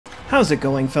How's it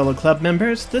going, fellow club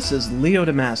members? This is Leo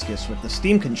Damascus with the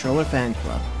Steam Controller Fan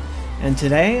Club, and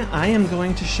today I am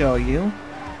going to show you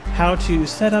how to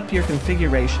set up your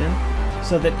configuration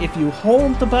so that if you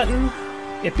hold the button,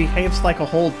 it behaves like a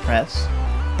hold press,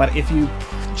 but if you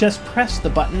just press the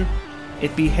button,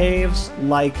 it behaves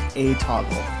like a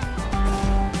toggle.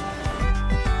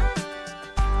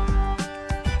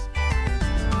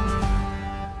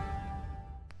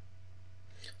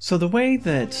 So the way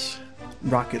that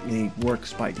Rocket League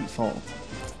works by default,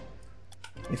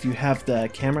 if you have the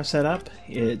camera set up,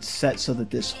 it's set so that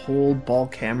this hold ball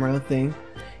camera thing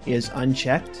is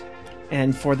unchecked,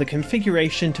 and for the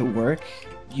configuration to work,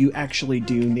 you actually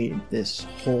do need this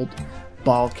hold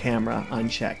ball camera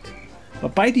unchecked.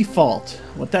 But by default,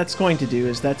 what that's going to do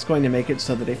is that's going to make it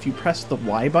so that if you press the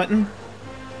Y button,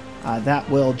 that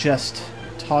will just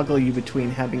toggle you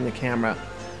between having the camera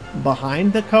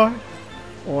behind the car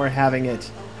or having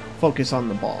it focus on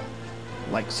the ball,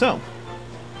 like so.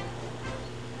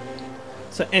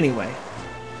 So anyway,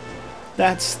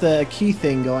 that's the key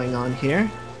thing going on here.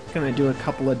 Gonna do a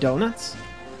couple of donuts.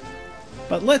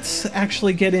 But let's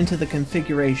actually get into the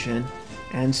configuration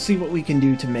and see what we can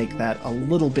do to make that a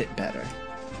little bit better.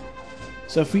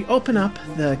 So if we open up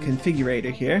the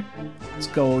configurator here, let's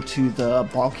go to the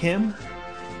ball cam.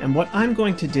 And what I'm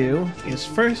going to do is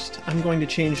first, I'm going to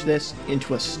change this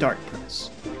into a start press.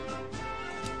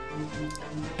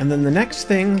 And then the next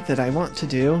thing that I want to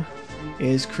do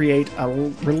is create a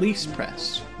release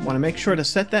press. I want to make sure to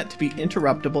set that to be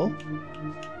interruptible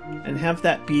and have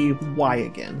that be Y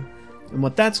again. And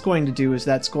what that's going to do is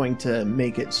that's going to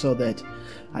make it so that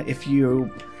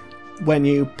when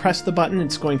you press the button,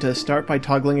 it's going to start by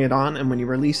toggling it on, and when you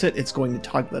release it, it's going to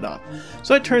toggle it off.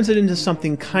 So it turns it into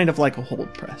something kind of like a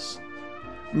hold press.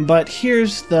 But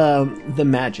here's the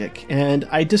magic, and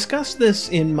I discussed this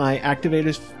in my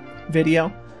activators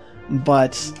video,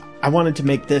 but I wanted to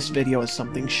make this video as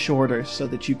something shorter so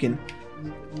that you can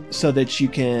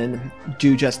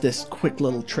do just this quick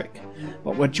little trick.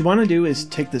 But what you want to do is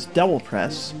take this double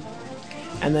press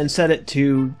and then set it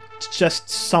to just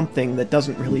something that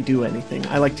doesn't really do anything.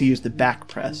 I like to use the back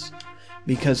press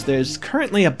because there's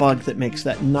currently a bug that makes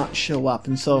that not show up,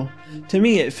 and so to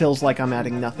me it feels like I'm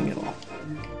adding nothing at all.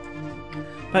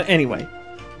 But anyway,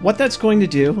 what that's going to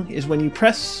do is when you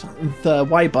press the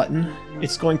Y button,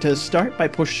 it's going to start by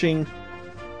pushing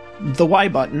the Y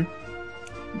button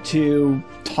to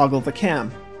toggle the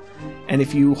cam. And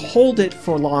if you hold it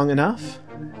for long enough,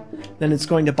 then it's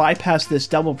going to bypass this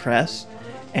double press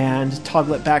and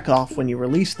toggle it back off when you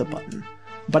release the button.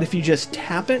 But if you just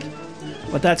tap it,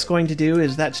 what that's going to do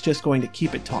is that's just going to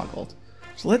keep it toggled.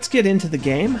 So let's get into the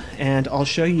game and I'll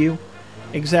show you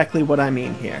exactly what I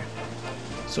mean here.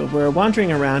 So we're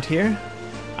wandering around here.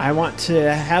 I want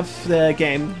to have the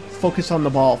game focus on the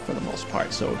ball for the most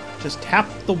part. So just tap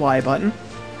the Y button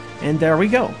and there we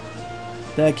go.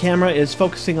 The camera is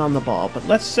focusing on the ball, but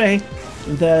let's say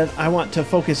that I want to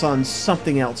focus on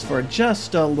something else for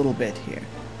just a little bit here.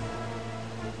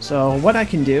 So what I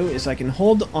can do is I can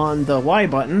hold on the Y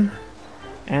button,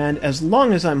 and as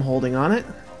long as I'm holding on it,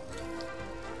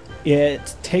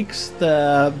 it takes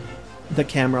the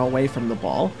camera away from the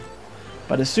ball,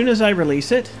 but as soon as I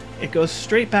release it, it goes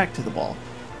straight back to the ball.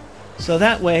 So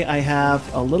that way I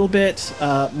have a little bit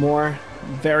more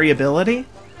variability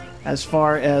as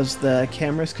far as the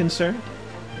camera is concerned.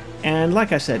 And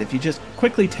like I said, if you just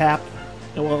quickly tap,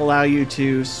 it will allow you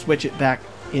to switch it back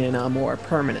in a more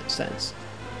permanent sense.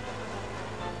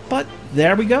 But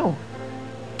there we go.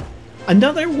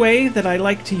 Another way that I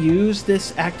like to use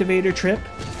this activator trip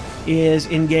is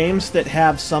in games that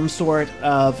have some sort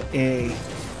of a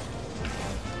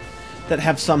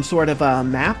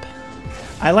map.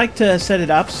 I like to set it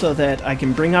up so that I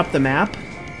can bring up the map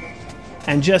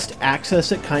and just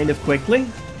access it kind of quickly,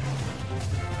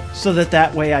 so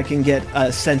that way I can get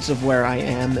a sense of where I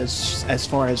am as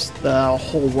far as the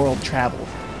whole world travel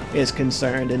is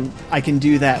concerned, and I can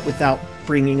do that without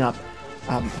bringing up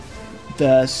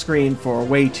the screen for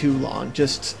way too long,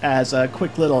 just as a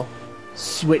quick little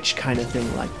switch kind of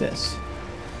thing like this.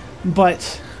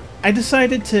 But I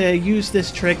decided to use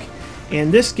this trick in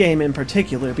this game in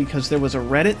particular because there was a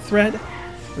Reddit thread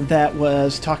that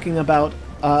was talking about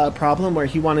a problem where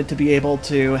he wanted to be able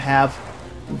to have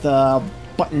the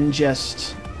button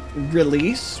just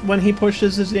release when he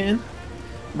pushes it in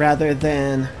rather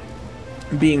than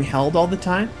being held all the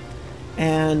time.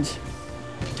 And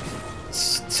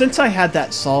since I had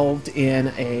that solved in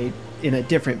a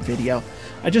different video,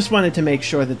 I just wanted to make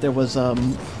sure that there was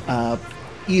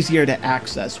easier to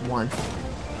access one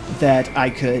that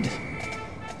I could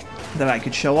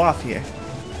show off here.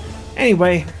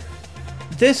 Anyway,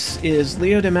 this is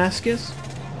Leo Damascus,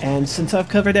 and since I've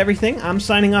covered everything, I'm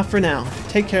signing off for now.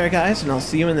 Take care, guys, and I'll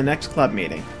see you in the next club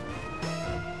meeting.